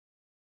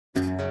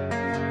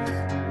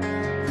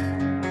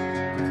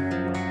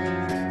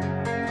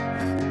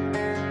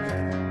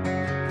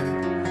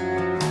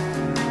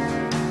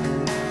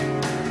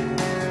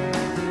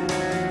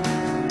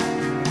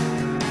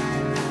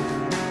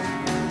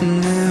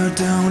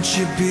don't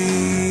you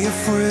be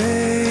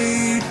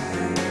afraid.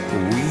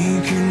 We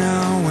can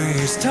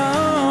always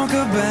talk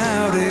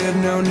about it,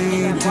 no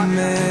need to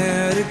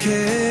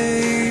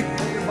medicate.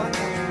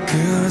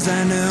 'Cause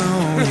I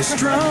know you're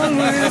strong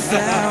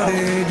without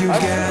it. You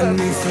got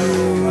me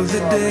through the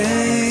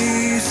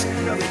days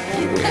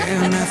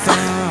when I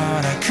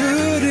thought I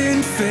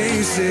couldn't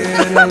face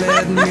it.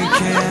 Let me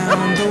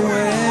count the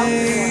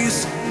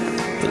ways.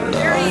 The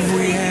love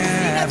we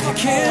have, you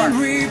can't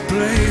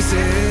replace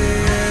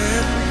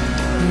it.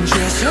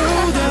 Just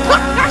hold on.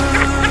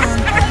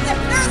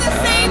 They're the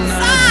same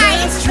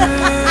size.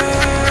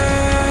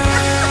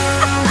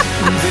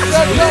 There's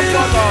a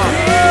little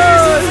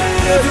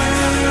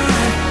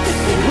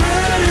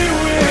ready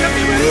where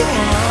you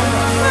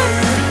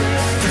are.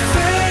 The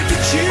fact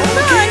that you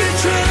keep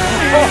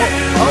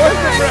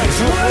trying is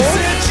what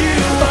set you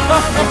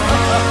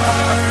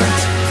apart.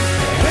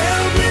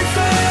 Help me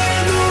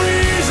find the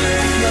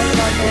reason,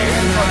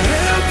 and I'll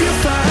help you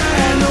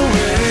find a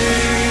way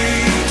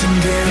to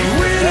get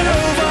rid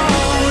of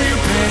all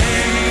your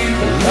pain.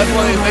 That's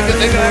why they can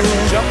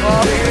actually jump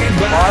off the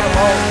bottom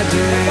of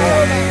the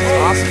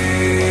awesome.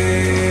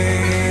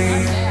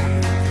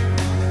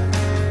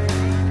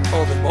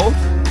 Oh, they're both?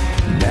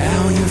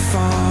 Now you're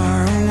far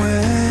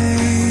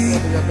away,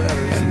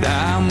 and I